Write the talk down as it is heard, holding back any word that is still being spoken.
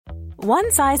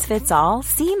One size fits all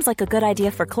seems like a good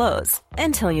idea for clothes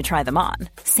until you try them on.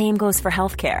 Same goes for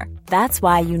healthcare. That's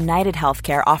why United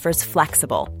Healthcare offers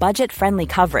flexible, budget-friendly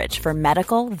coverage for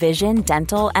medical, vision,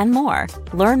 dental, and more.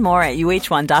 Learn more at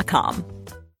uh1.com.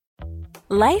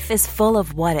 Life is full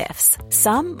of what-ifs.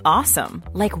 Some awesome,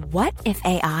 like what if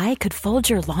AI could fold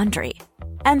your laundry?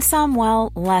 And some,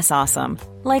 well, less awesome,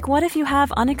 like what if you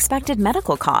have unexpected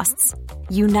medical costs?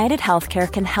 United Healthcare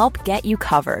can help get you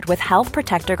covered with Health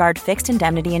Protector Guard fixed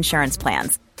indemnity insurance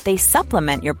plans. They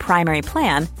supplement your primary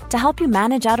plan to help you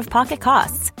manage out-of-pocket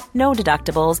costs. No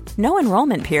deductibles, no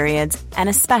enrollment periods, and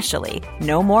especially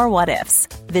no more what-ifs.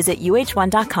 Visit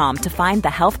uh1.com to find the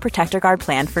Health Protector Guard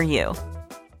plan for you.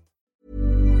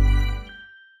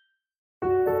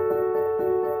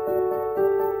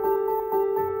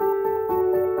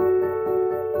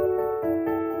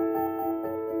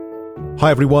 Hi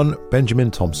everyone,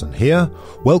 Benjamin Thompson here.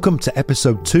 Welcome to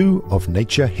episode 2 of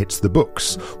Nature Hits the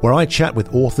Books, where I chat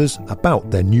with authors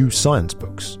about their new science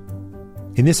books.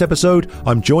 In this episode,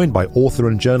 I'm joined by author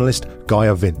and journalist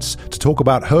Gaia Vince to talk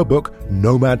about her book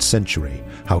Nomad Century,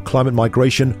 How Climate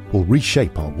Migration Will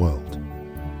Reshape Our World.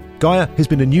 Gaia has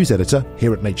been a news editor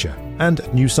here at Nature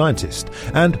and New Scientist,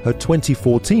 and her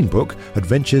 2014 book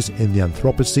Adventures in the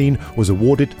Anthropocene was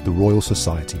awarded the Royal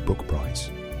Society Book Prize.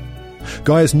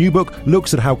 Gaia's new book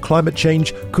looks at how climate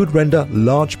change could render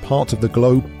large parts of the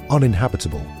globe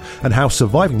uninhabitable, and how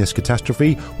surviving this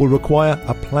catastrophe will require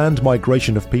a planned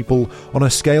migration of people on a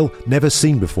scale never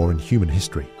seen before in human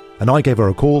history. And I gave her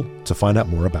a call to find out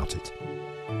more about it.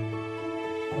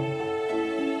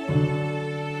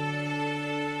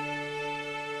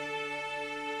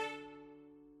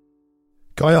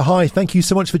 Gaia, hi, thank you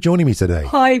so much for joining me today.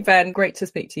 Hi, Ben. Great to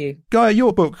speak to you. Gaia,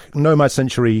 your book, Nomad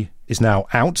Century, is now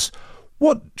out.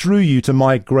 What drew you to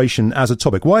migration as a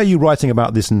topic? Why are you writing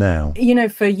about this now? You know,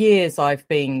 for years I've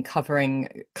been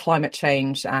covering climate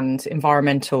change and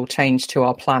environmental change to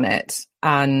our planet,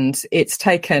 and it's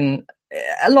taken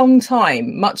a long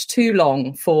time, much too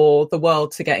long, for the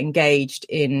world to get engaged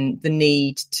in the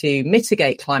need to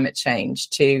mitigate climate change,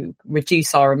 to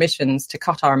reduce our emissions, to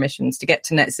cut our emissions, to get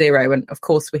to net zero. And of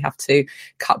course, we have to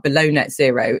cut below net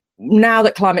zero. Now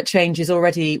that climate change is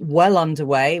already well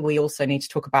underway, we also need to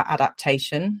talk about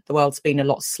adaptation. The world's been a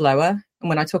lot slower. And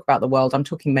when I talk about the world, I'm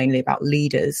talking mainly about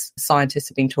leaders. Scientists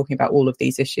have been talking about all of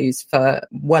these issues for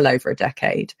well over a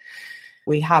decade.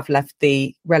 We have left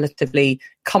the relatively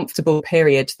comfortable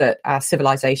period that our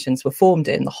civilizations were formed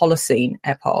in, the Holocene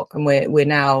epoch, and we're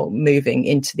now moving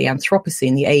into the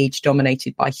Anthropocene, the age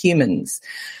dominated by humans.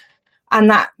 And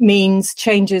that means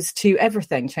changes to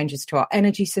everything, changes to our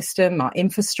energy system, our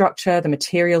infrastructure, the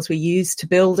materials we use to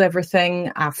build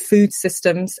everything, our food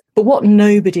systems. But what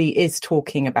nobody is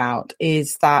talking about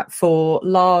is that for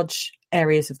large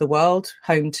areas of the world,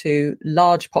 home to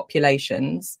large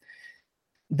populations,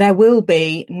 there will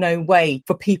be no way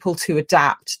for people to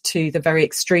adapt to the very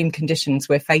extreme conditions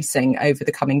we're facing over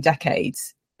the coming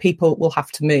decades. People will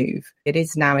have to move. It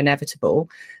is now inevitable.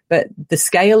 But the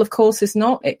scale, of course, is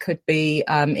not. It could be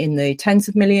in the tens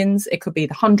of millions. It could be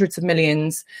the hundreds of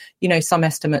millions. You know, some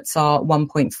estimates are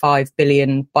 1.5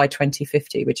 billion by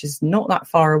 2050, which is not that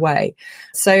far away.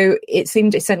 So it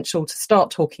seemed essential to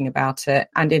start talking about it,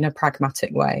 and in a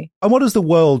pragmatic way. And what does the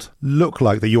world look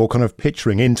like that you're kind of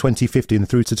picturing in 2050 and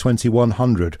through to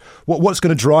 2100? What's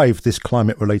going to drive this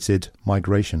climate-related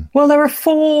migration? Well, there are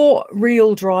 4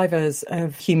 real drivers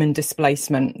of human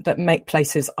displacement that make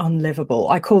places unlivable.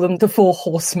 I call them the 4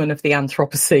 horsemen of the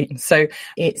Anthropocene. So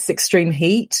it's extreme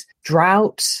heat,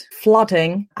 drought,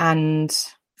 flooding, and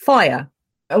fire.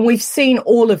 And we've seen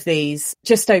all of these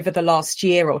just over the last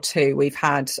year or two. We've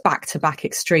had back-to-back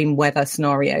extreme weather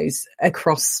scenarios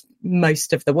across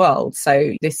most of the world.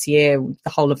 So this year, the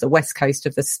whole of the west coast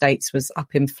of the States was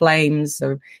up in flames.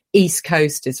 The east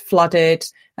coast is flooded.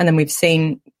 And then we've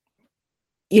seen,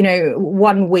 you know,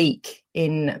 1 week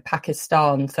in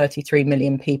Pakistan, 33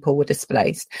 million people were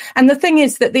displaced. And the thing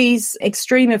is that these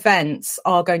extreme events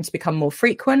are going to become more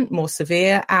frequent, more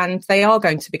severe, and they are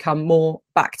going to become more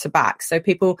back to back. So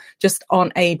people just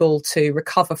aren't able to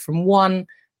recover from one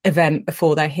event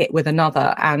before they're hit with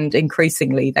another, and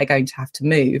increasingly they're going to have to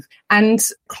move. And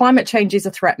climate change is a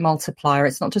threat multiplier.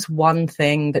 It's not just one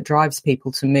thing that drives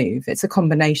people to move. It's a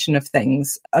combination of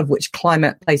things, of which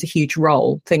climate plays a huge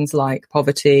role. Things like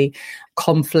poverty,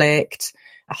 conflict,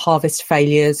 harvest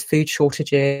failures, food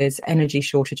shortages, energy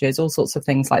shortages, all sorts of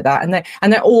things like that.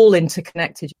 And they're all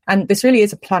interconnected. And this really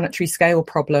is a planetary scale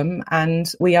problem. And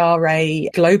we are a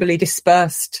globally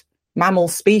dispersed mammal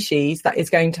species that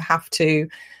is going to have to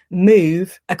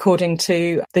move according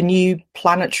to the new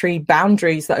planetary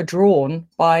boundaries that are drawn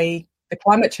by the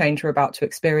climate change we're about to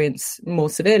experience more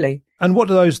severely. And what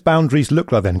do those boundaries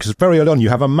look like then? Because very early on, you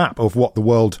have a map of what the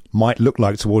world might look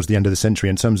like towards the end of the century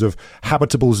in terms of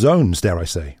habitable zones, dare I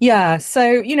say. Yeah.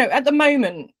 So, at the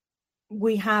moment,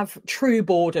 we have true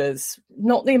borders,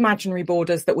 not the imaginary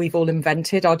borders that we've all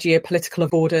invented, our geopolitical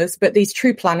borders, but these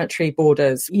true planetary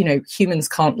borders. Humans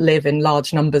can't live in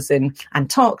large numbers in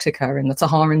Antarctica, in the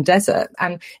Saharan desert.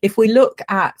 And if we look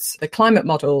at the climate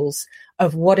models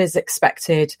of what is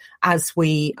expected as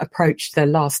we approach the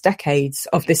last decades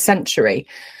of this century,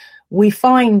 we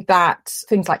find that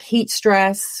things like heat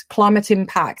stress, climate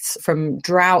impacts from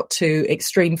drought to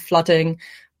extreme flooding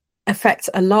affect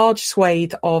a large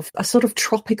swathe of a sort of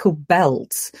tropical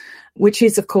belt, which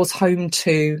is, of course, home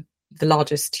to the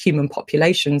largest human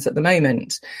populations at the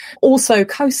moment. Also,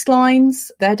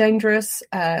 coastlines, they're dangerous,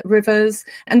 rivers,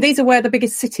 and these are where the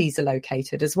biggest cities are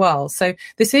located as well. So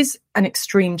this is an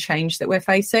extreme change that we're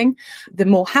facing. The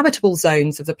more habitable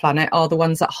zones of the planet are the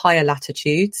ones at higher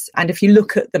latitudes. And if you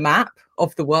look at the map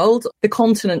of the world, the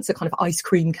continents are kind of ice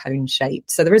cream cone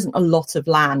shaped. So there isn't a lot of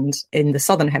land in the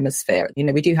southern hemisphere.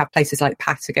 We do have places like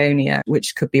Patagonia,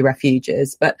 which could be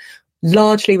refuges, but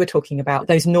largely we're talking about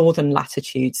those northern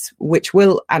latitudes, which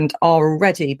will and are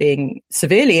already being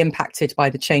severely impacted by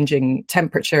the changing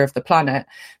temperature of the planet.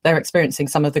 They're experiencing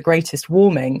some of the greatest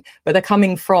warming, but they're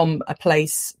coming from a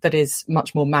place that is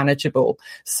much more manageable.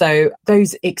 So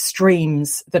those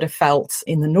extremes that are felt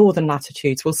in the northern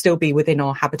latitudes will still be within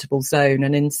our habitable zone.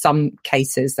 And in some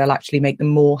cases, they'll actually make them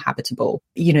more habitable.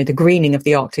 The greening of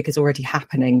the Arctic is already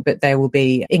happening, but there will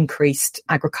be increased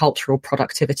agricultural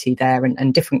productivity there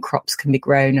and different crops can be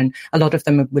grown, and a lot of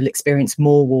them will experience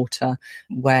more water,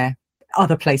 where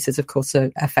other places, of course, are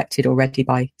affected already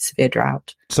by severe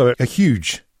drought. So a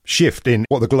huge shift in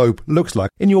what the globe looks like.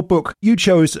 In your book, you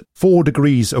chose 4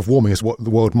 degrees of warming as what the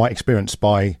world might experience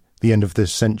by the end of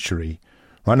this century.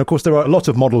 Right? And of course, there are a lot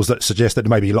of models that suggest that it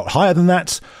may be a lot higher than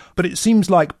that. But it seems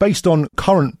like based on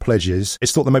current pledges,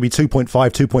 it's thought that maybe 2.5,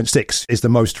 2.6 is the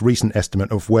most recent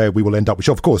estimate of where we will end up, which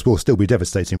of course will still be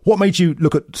devastating. What made you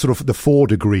look at sort of the 4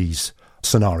 degrees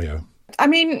scenario?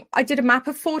 I did a map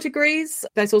of 4 degrees.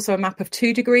 There's also a map of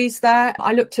 2 degrees there.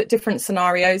 I looked at different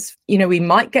scenarios. We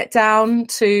might get down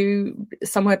to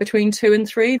somewhere between 2 and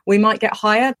 3. We might get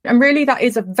higher. And really, that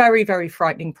is a very, very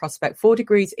frightening prospect. 4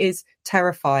 degrees is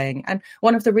terrifying. And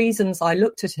one of the reasons I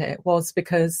looked at it was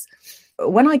because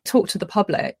when I talk to the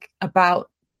public about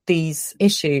these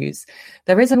issues,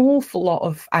 there is an awful lot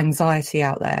of anxiety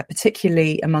out there,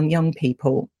 particularly among young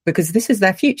people, because this is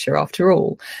their future after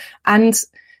all. And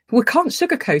we can't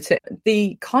sugarcoat it.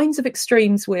 The kinds of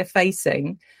extremes we're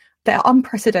facing, they're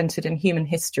unprecedented in human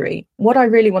history. What I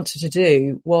really wanted to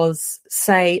do was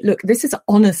say, look, this is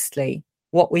honestly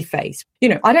what we face.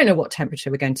 I don't know what temperature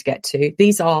we're going to get to.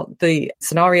 These are the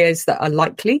scenarios that are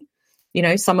likely.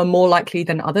 Some are more likely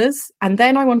than others. And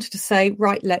then I wanted to say,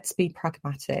 right, let's be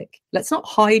pragmatic. Let's not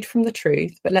hide from the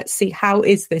truth, but let's see, how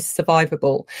is this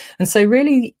survivable? And so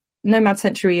really, Nomad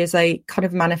Century is a kind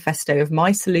of manifesto of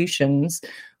my solutions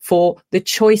for the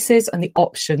choices and the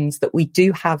options that we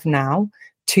do have now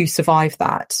to survive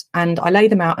that. And I lay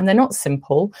them out, and they're not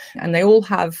simple, and they all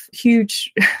have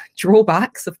huge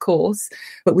drawbacks, of course,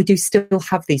 but we do still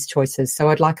have these choices. So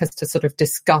I'd like us to sort of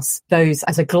discuss those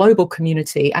as a global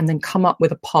community and then come up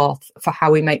with a path for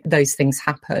how we make those things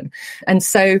happen. And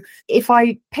so if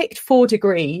I picked 4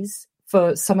 degrees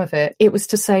for some of it, it was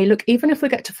to say, look, even if we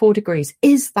get to 4 degrees,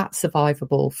 is that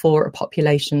survivable for a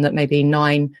population that may be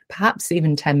 9, perhaps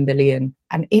even 10 billion?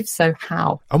 And if so,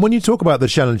 how? And when you talk about the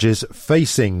challenges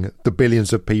facing the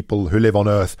billions of people who live on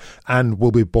Earth and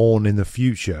will be born in the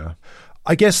future,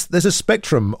 I guess there's a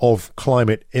spectrum of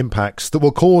climate impacts that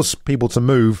will cause people to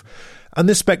move. And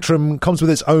this spectrum comes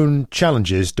with its own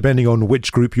challenges, depending on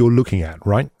which group you're looking at,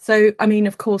 right? So,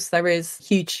 of course, there is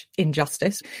huge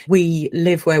injustice. We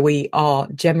live where we are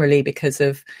generally because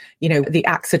of, the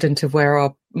accident of where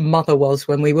our mother was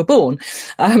when we were born.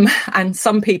 And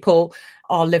some people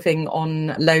are living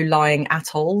on low-lying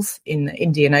atolls in the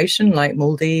Indian Ocean, like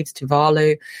Maldives,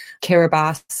 Tuvalu,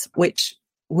 Kiribati, which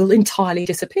will entirely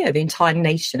disappear, the entire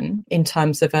nation, in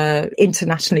terms of a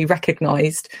internationally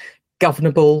recognised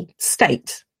governable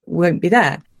state won't be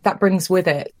there. That brings with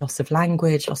it loss of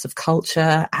language, loss of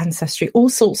culture, ancestry, all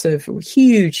sorts of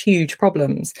huge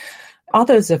problems.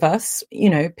 Others of us,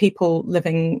 people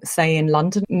living, say, in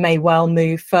London, may well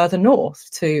move further north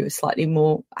to a slightly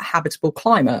more habitable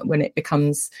climate when it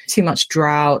becomes too much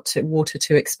drought, water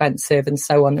too expensive, and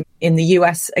so on. In the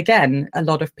US, again, a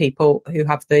lot of people who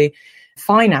have the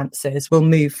finances will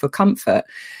move for comfort.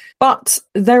 But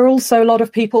there are also a lot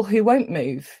of people who won't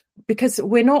move, because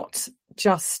we're not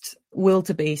just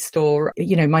wildebeest or,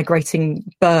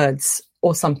 migrating birds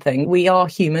or something. We are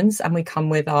humans, and we come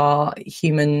with our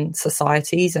human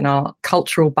societies and our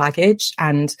cultural baggage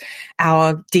and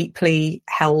our deeply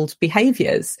held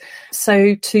behaviours.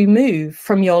 So to move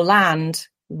from your land,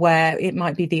 where it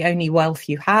might be the only wealth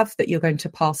you have that you're going to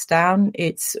pass down,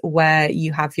 it's where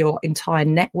you have your entire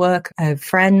network of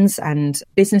friends and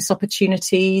business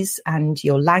opportunities, and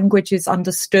your language is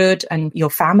understood, and your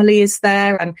family is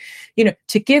there. And,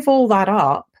 to give all that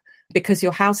up because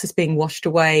your house is being washed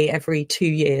away every 2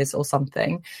 years or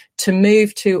something, to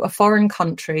move to a foreign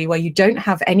country where you don't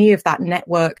have any of that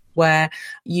network, where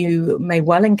you may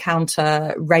well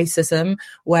encounter racism,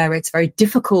 where it's very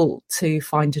difficult to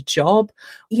find a job.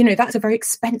 That's a very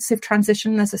expensive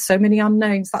transition. There's so many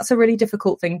unknowns. That's a really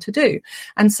difficult thing to do.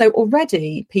 And so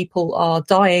already people are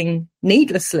dying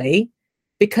needlessly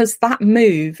because that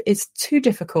move is too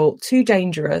difficult, too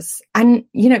dangerous. And,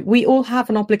 we all have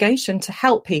an obligation to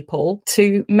help people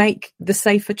to make the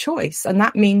safer choice. And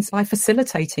that means by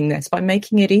facilitating this, by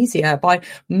making it easier, by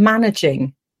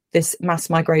managing this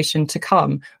mass migration to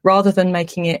come, rather than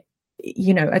making it,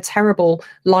 a terrible,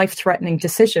 life-threatening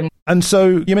decision. And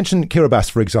so you mentioned Kiribati,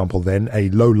 for example, then, a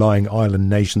low-lying island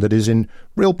nation that is in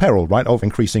real peril, right, of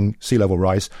increasing sea level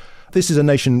rise. This is a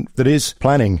nation that is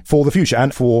planning for the future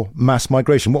and for mass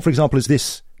migration. What, for example, is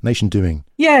this nation doing?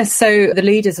 Yeah, so the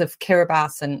leaders of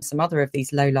Kiribati and some other of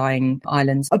these low-lying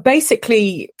islands are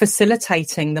basically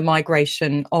facilitating the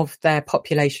migration of their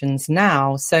populations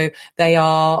now. So they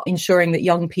are ensuring that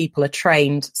young people are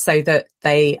trained so that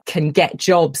they can get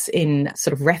jobs in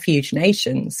sort of refuge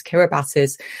nations. Kiribati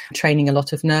is training a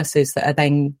lot of nurses that are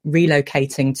then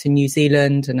relocating to New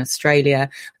Zealand and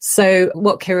Australia. So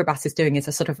what Kiribati is doing is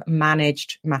a sort of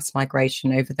managed mass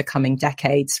migration over the coming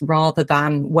decades, rather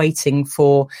than waiting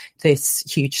for this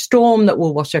huge storm that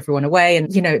will wash everyone away.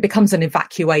 And, it becomes an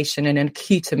evacuation and an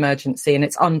acute emergency, and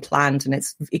it's unplanned and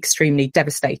it's extremely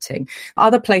devastating.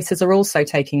 Other places are also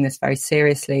taking this very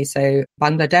seriously. So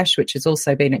Bangladesh, which has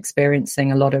also been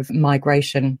experiencing a lot of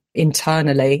migration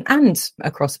internally and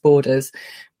across borders,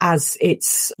 as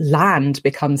its land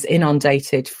becomes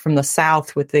inundated from the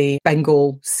south with the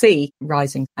Bengal Sea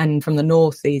rising, and from the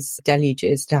north, these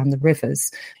deluges down the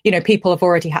rivers. People have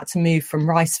already had to move from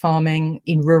rice farming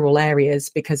in rural areas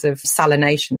because of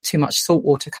salination, too much salt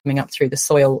water coming up through the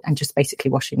soil and just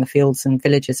basically washing the fields and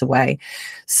villages away.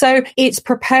 So it's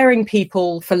preparing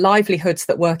people for livelihoods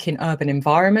that work in urban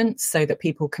environments so that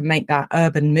people can make that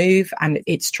urban move. And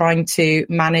it's trying to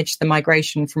manage the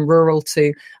migration from rural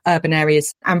to urban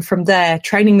areas, and from there,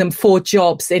 training them for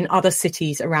jobs in other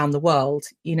cities around the world.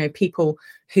 People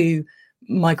who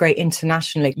migrate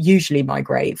internationally usually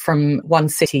migrate from one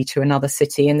city to another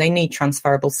city, and they need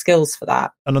transferable skills for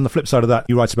that. And on the flip side of that,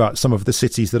 you write about some of the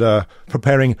cities that are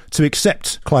preparing to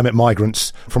accept climate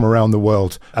migrants from around the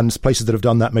world, and places that have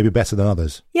done that maybe better than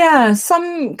others. Yeah,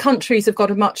 some countries have got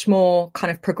a much more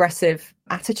kind of progressive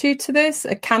attitude to this.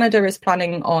 Canada is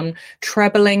planning on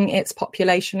trebling its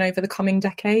population over the coming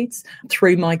decades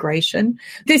through migration.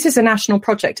 This is a national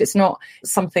project. It's not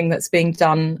something that's being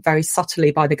done very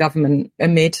subtly by the government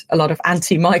amid a lot of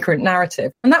anti-migrant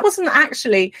narrative. And that wasn't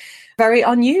actually very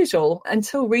unusual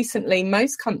until recently.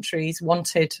 Most countries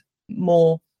wanted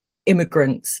more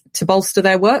immigrants to bolster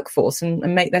their workforce and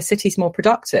make their cities more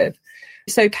productive.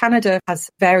 So Canada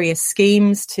has various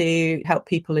schemes to help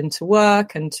people into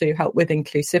work and to help with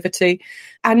inclusivity.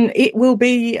 And it will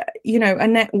be, a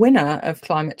net winner of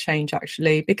climate change,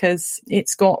 actually, because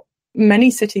it's got many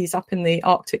cities up in the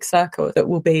Arctic Circle that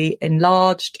will be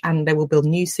enlarged, and they will build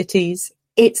new cities.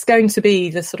 It's going to be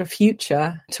the sort of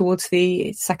future towards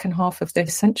the second half of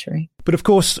this century. But of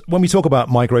course, when we talk about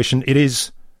migration, it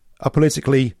is a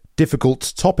politically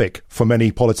difficult topic for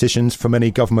many politicians, for many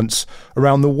governments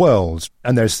around the world.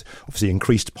 And there's obviously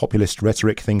increased populist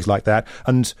rhetoric, things like that.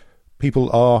 And people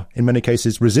are, in many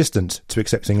cases, resistant to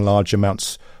accepting large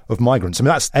amounts of migrants. I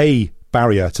mean, that's a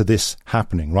barrier to this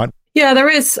happening, right? Yeah, there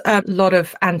is a lot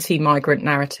of anti-migrant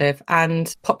narrative,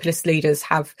 and populist leaders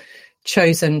have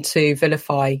chosen to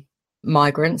vilify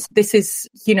migrants. This is,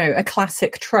 a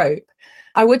classic trope.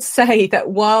 I would say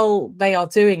that while they are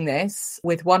doing this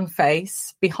with one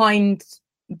face, behind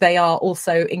they are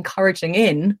also encouraging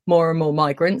in more and more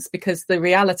migrants, because the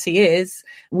reality is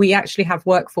we actually have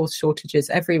workforce shortages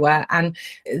everywhere. And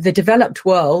the developed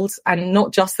world, and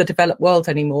not just the developed world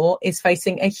anymore, is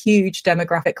facing a huge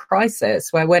demographic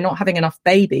crisis where we're not having enough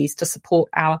babies to support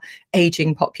our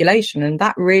aging population. And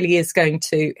that really is going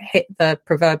to hit the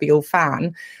proverbial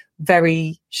fan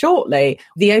very shortly.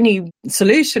 The only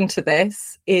solution to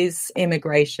this is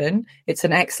immigration. It's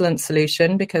an excellent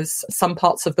solution because some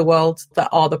parts of the world that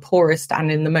are the poorest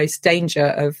and in the most danger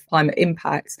of climate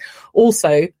impacts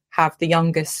also have the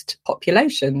youngest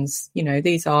populations. You know,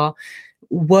 these are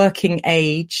working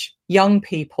age young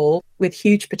people with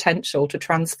huge potential to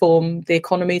transform the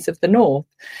economies of the North.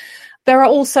 There are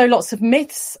also lots of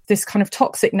myths, this kind of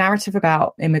toxic narrative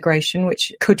about immigration,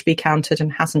 which could be countered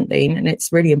and hasn't been, and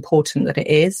it's really important that it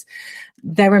is.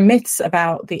 There are myths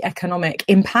about the economic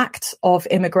impact of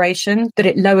immigration, that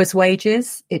it lowers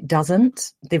wages. It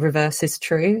doesn't. The reverse is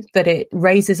true. That it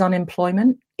raises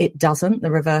unemployment. It doesn't. The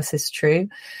reverse is true.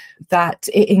 That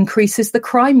it increases the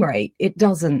crime rate. It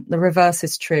doesn't. The reverse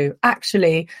is true.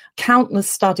 Actually, countless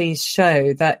studies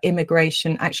show that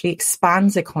immigration actually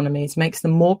expands economies, makes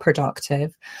them more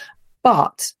productive.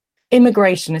 But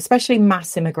immigration, especially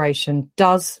mass immigration,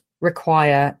 does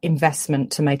require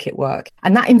investment to make it work.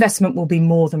 And that investment will be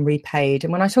more than repaid.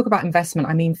 And when I talk about investment,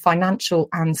 I mean financial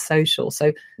and social.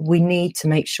 So we need to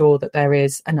make sure that there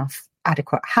is enough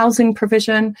adequate housing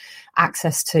provision,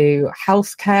 access to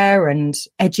healthcare and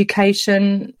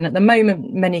education. And at the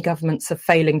moment, many governments are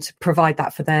failing to provide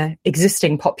that for their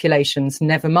existing populations,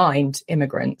 never mind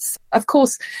immigrants. Of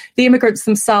course, the immigrants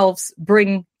themselves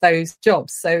bring those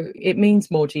jobs. So it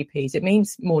means more GPs, it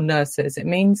means more nurses, it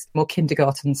means more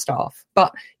kindergarten staff.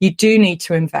 But you do need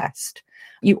to invest.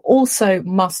 You also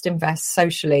must invest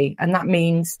socially, and that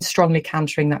means strongly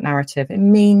countering that narrative. It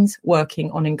means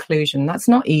working on inclusion. That's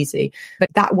not easy,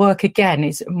 but that work, again,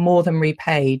 is more than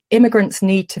repaid. Immigrants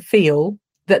need to feel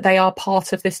that they are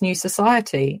part of this new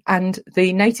society, and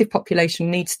the native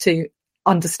population needs to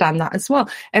understand that as well.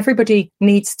 Everybody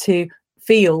needs to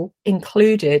feel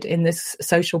included in this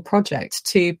social project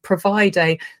to provide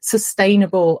a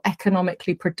sustainable,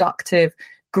 economically productive,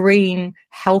 green,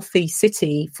 healthy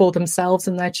city for themselves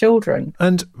and their children.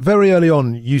 And very early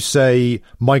on, you say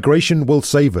migration will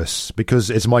save us because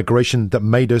it's migration that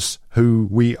made us who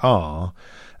we are.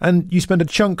 And you spend a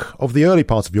chunk of the early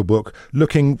part of your book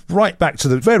looking right back to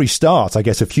the very start, I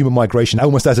guess, of human migration,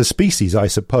 almost as a species, I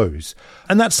suppose.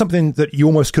 And that's something that you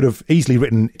almost could have easily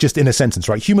written just in a sentence,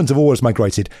 right? Humans have always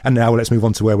migrated, and now let's move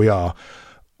on to where we are.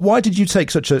 Why did you take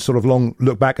such a sort of long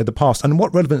look back at the past, and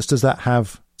what relevance does that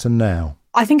have to now?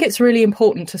 I think it's really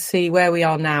important to see where we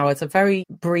are now as a very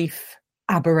brief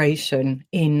aberration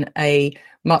in a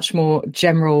much more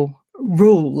general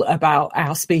rule about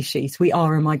our species. We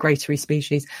are a migratory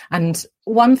species. And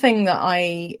one thing that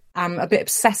I am a bit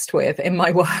obsessed with in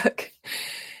my work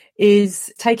is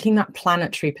taking that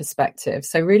planetary perspective.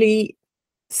 So really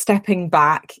stepping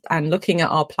back and looking at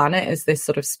our planet as this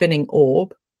sort of spinning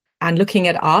orb and looking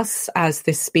at us as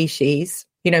this species.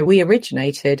 You know, we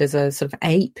originated as a sort of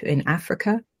ape in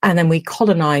Africa, and then we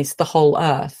colonized the whole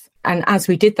earth. And as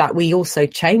we did that, we also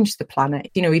changed the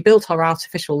planet. You know, we built our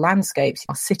artificial landscapes,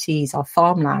 our cities, our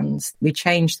farmlands. We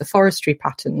changed the forestry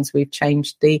patterns. We've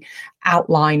changed the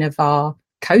outline of our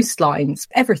coastlines,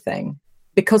 everything.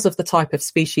 Because of the type of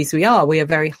species we are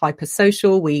very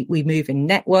hypersocial. We move in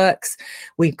networks.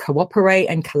 We cooperate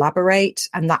and collaborate.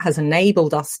 And that has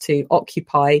enabled us to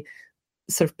occupy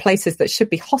sort of places that should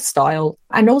be hostile.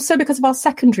 And also because of our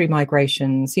secondary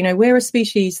migrations, you know, we're a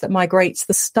species that migrates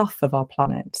the stuff of our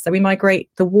planet. So we migrate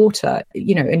the water,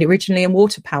 you know, and originally in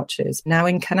water pouches, now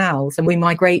in canals. And we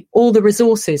migrate all the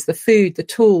resources, the food, the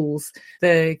tools,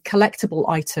 the collectible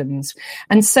items.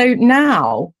 And so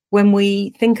now when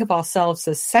we think of ourselves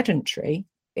as sedentary,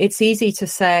 it's easy to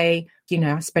say, you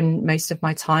know, I spend most of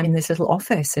my time in this little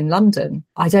office in London.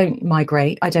 I don't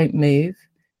migrate. I don't move.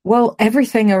 Well,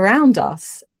 everything around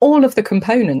us, all of the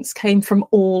components came from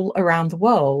all around the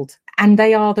world, and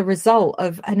they are the result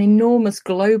of an enormous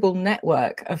global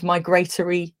network of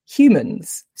migratory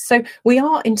humans. So we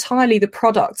are entirely the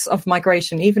products of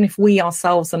migration, even if we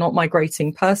ourselves are not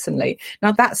migrating personally.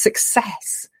 Now, that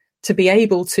success to be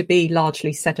able to be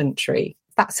largely sedentary,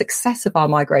 that success of our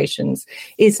migrations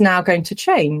is now going to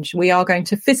change. We are going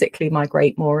to physically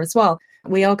migrate more as well.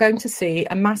 We are going to see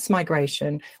a mass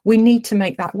migration. We need to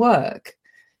make that work.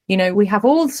 You know, we have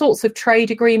all sorts of trade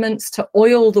agreements to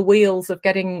oil the wheels of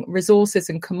getting resources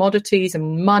and commodities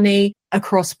and money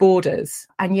across borders.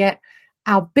 And yet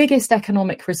our biggest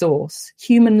economic resource,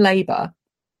 human labour,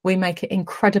 we make it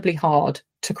incredibly hard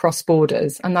to cross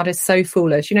borders. And that is so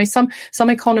foolish. You know, some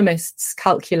economists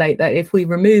calculate that if we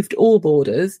removed all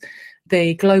borders,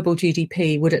 the global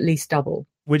GDP would at least double.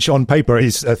 which on paper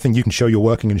is a thing you can show you're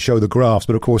working and show the graphs.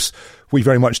 But of course, we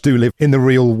very much do live in the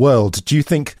real world. Do you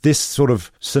think this sort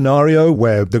of scenario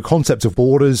where the concept of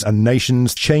borders and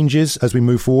nations changes as we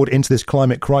move forward into this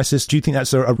climate crisis, do you think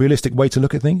that's a realistic way to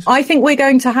look at things? I think we're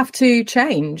going to have to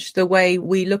change the way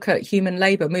we look at human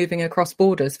labour moving across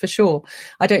borders, for sure.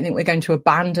 I don't think we're going to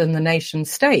abandon the nation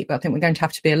state, but I think we're going to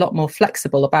have to be a lot more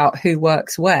flexible about who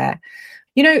works where.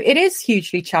 You know, it is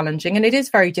hugely challenging and it is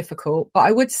very difficult, but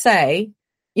I would say,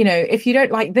 you know, if you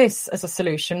don't like this as a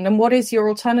solution, then what is your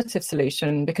alternative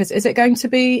solution? Because is it going to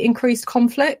be increased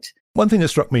conflict? One thing that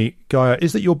struck me, Gaia,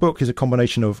 is that your book is a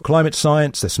combination of climate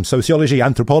science, there's some sociology,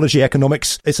 anthropology,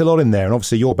 economics. It's a lot in there. And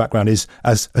obviously your background is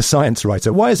as a science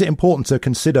writer. Why is it important to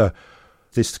consider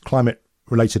this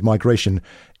climate-related migration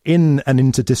in an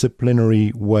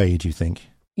interdisciplinary way, do you think?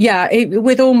 Yeah,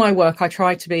 with all my work, I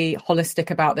try to be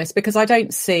holistic about this because I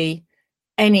don't see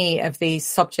any of these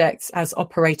subjects as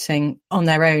operating on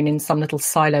their own in some little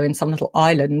silo, in some little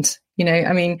island. You know,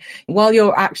 I mean, while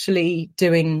you're actually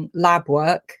doing lab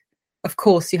work, of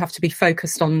course, you have to be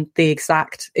focused on the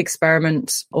exact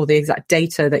experiment or the exact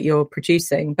data that you're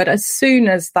producing. But as soon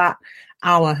as that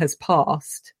hour has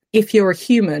passed, if you're a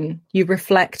human, you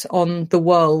reflect on the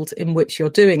world in which you're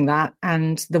doing that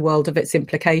and the world of its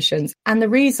implications. And the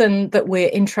reason that we're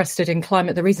interested in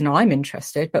climate, the reason I'm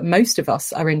interested, but most of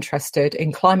us are interested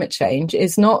in climate change,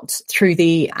 is not through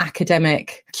the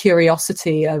academic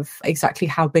curiosity of exactly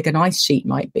how big an ice sheet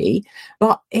might be,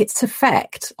 but its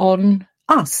effect on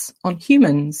us, on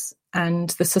humans,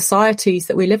 and the societies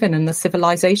that we live in and the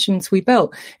civilizations we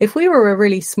built. If we were a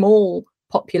really small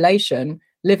population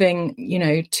living,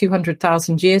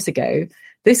 200,000 years ago,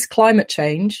 this climate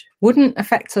change wouldn't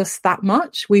affect us that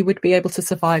much. We would be able to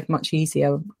survive much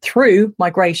easier through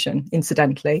migration,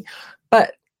 incidentally.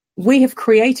 But we have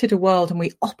created a world and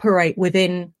we operate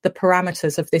within the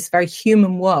parameters of this very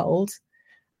human world.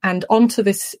 And onto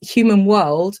this human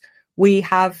world, we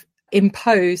have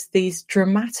imposed these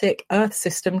dramatic Earth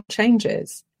system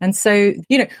changes. And so,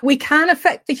 we can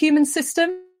affect the human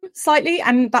system slightly,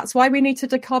 and that's why we need to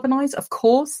decarbonize, of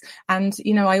course. And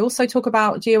I also talk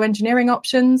about geoengineering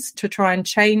options to try and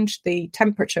change the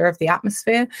temperature of the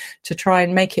atmosphere to try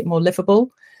and make it more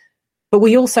livable. But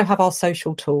we also have our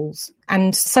social tools,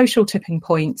 and social tipping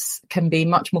points can be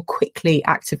much more quickly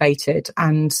activated,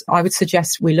 and I would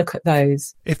suggest we look at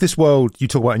those. If this world you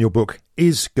talk about in your book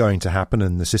is going to happen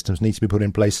and the systems need to be put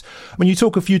in place, I mean, you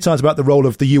talk a few times about the role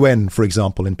of the UN, for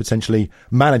example, in potentially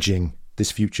managing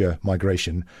this future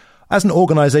migration. As an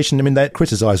organisation, I mean, they're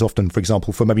criticised often, for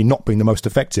example, for maybe not being the most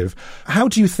effective. How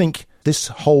do you think this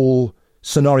whole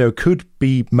scenario could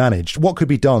be managed? What could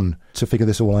be done to figure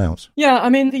this all out? Yeah, I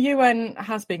mean, the UN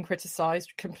has been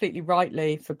criticised completely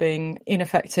rightly for being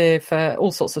ineffective, for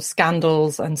all sorts of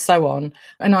scandals and so on.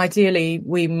 And ideally,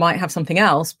 we might have something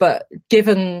else. But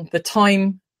given the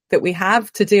time that we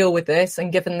have to deal with this,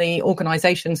 and given the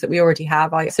organisations that we already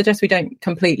have, I suggest we don't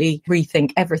completely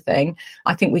rethink everything.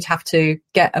 I think we'd have to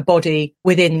get a body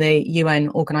within the UN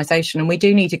organisation, and we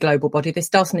do need a global body. This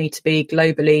does need to be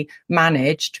globally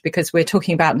managed because we're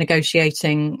talking about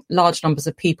negotiating large numbers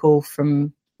of people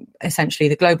from essentially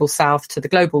the global south to the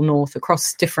global north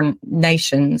across different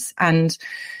nations. And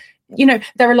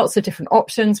there are lots of different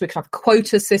options. We could have a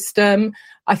quota system.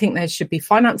 I think there should be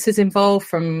finances involved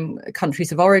from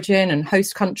countries of origin and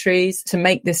host countries to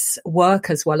make this work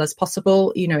as well as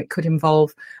possible. It could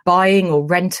involve buying or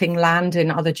renting land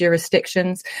in other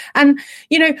jurisdictions. And,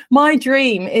 my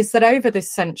dream is that over this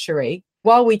century,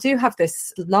 while we do have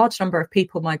this large number of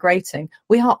people migrating,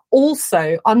 we are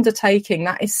also undertaking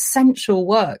that essential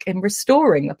work in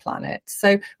restoring the planet.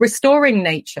 So restoring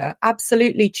nature,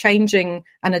 absolutely changing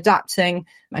and adapting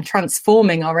and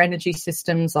transforming our energy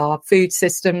systems, our food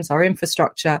systems, our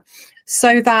infrastructure,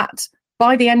 so that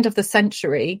by the end of the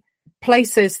century,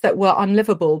 places that were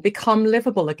unlivable become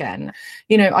livable again.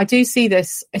 I do see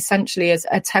this essentially as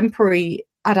a temporary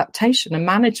adaptation and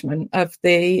management of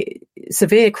the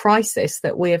severe crisis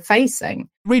that we're facing.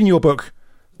 Reading your book,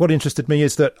 what interested me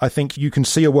is that I think you can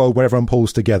see a world where everyone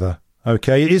pulls together.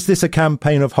 Okay, is this a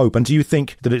campaign of hope? And do you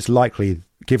think that it's likely,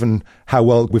 given how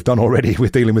well we've done already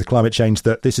with dealing with climate change,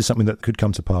 that this is something that could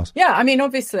come to pass? Yeah, I mean,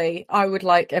 obviously, I would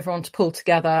like everyone to pull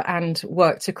together and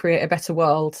work to create a better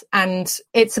world. And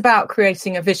it's about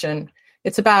creating a vision.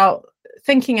 It's about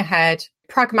thinking ahead,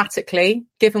 pragmatically,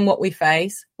 given what we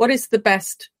face. What is the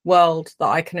best world that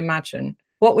I can imagine?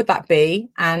 What would that be?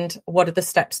 And what are the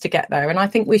steps to get there? And I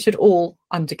think we should all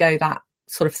undergo that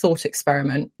sort of thought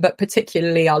experiment, but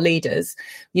particularly our leaders.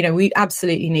 You know, we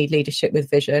absolutely need leadership with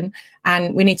vision,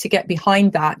 and we need to get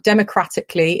behind that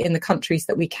democratically in the countries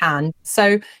that we can.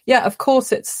 So, yeah, of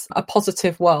course, it's a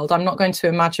positive world. I'm not going to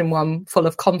imagine one full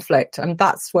of conflict, and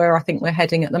that's where I think we're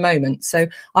heading at the moment. So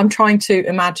I'm trying to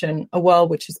imagine a world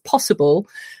which is possible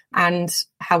and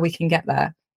how we can get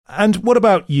there. And what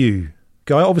about you,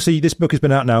 Guy? Obviously, this book has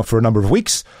been out now for a number of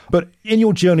weeks, but in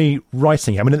your journey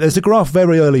writing, I mean, there's a graph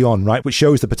very early on, right, which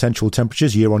shows the potential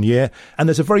temperatures year on year, and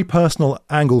there's a very personal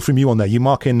angle from you on there. You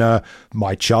mark in,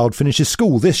 my child finishes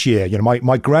school this year, you know,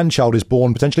 my grandchild is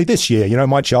born potentially this year, you know,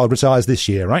 my child retires this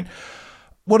year, right?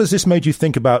 What has this made you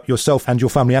think about yourself and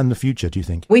your family and the future, do you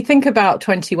think? We think about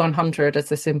 2100 as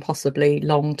this impossibly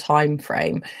long time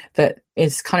frame that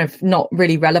is kind of not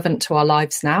really relevant to our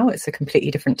lives now. It's a completely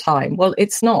different time. Well,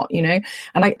 it's not, you know,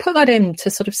 and I put that in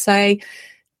to sort of say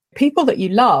people that you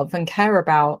love and care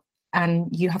about and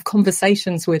you have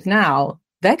conversations with now,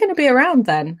 they're going to be around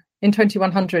then in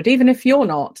 2100, even if you're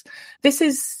not. This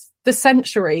is the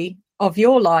century of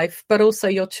your life, but also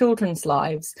your children's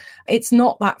lives. It's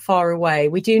not that far away.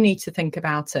 We do need to think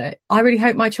about it. I really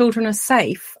hope my children are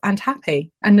safe and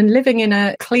happy and living in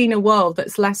a cleaner world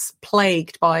that's less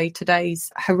plagued by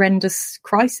today's horrendous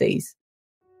crises.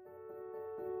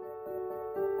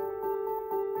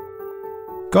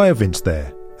 Gaia Vince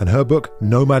there, and her book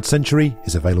Nomad Century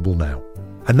is available now.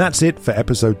 And that's it for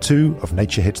episode 2 of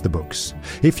Nature Hits the Books.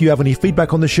 If you have any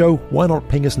feedback on the show, why not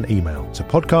ping us an email to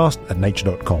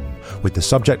podcast@nature.com with the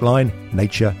subject line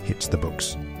Nature Hits the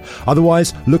Books.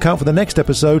 Otherwise, look out for the next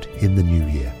episode in the new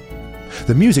year.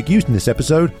 The music used in this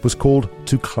episode was called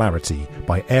To Clarity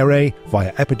by Air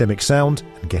via Epidemic Sound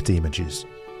and Getty Images.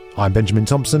 I'm Benjamin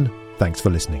Thompson. Thanks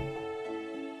for listening.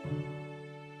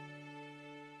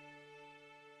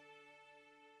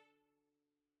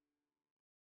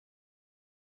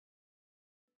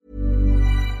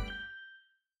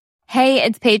 Hey,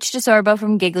 it's Paige DeSorbo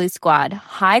from Giggly Squad.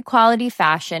 High quality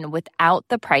fashion without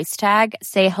the price tag.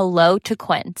 Say hello to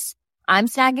Quince. I'm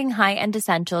snagging high-end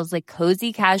essentials like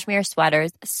cozy cashmere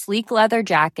sweaters, sleek leather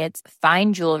jackets,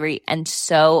 fine jewelry, and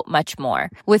so much more.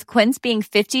 With Quince being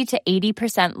 50 to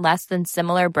 80% less than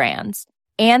similar brands.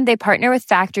 And they partner with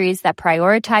factories that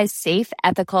prioritize safe,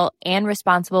 ethical, and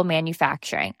responsible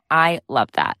manufacturing. I love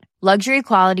that. Luxury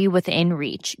quality within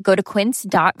reach. Go to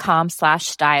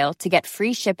quince.com/style to get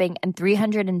free shipping and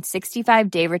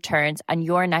 365-day returns on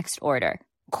your next order.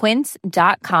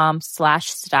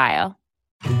 Quince.com/style.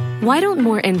 Why don't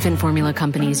more infant formula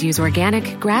companies use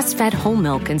organic, grass-fed whole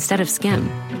milk instead of skim?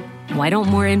 Why don't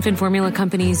more infant formula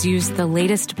companies use the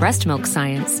latest breast milk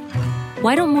science?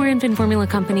 Why don't more infant formula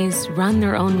companies run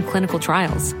their own clinical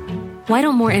trials? Why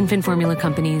don't more infant formula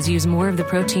companies use more of the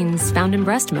proteins found in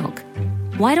breast milk?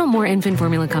 Why don't more infant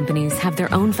formula companies have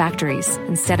their own factories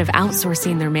instead of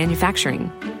outsourcing their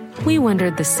manufacturing? We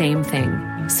wondered the same thing.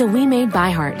 So we made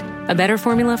ByHeart, a better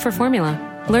formula for formula.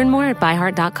 Learn more at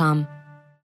byheart.com.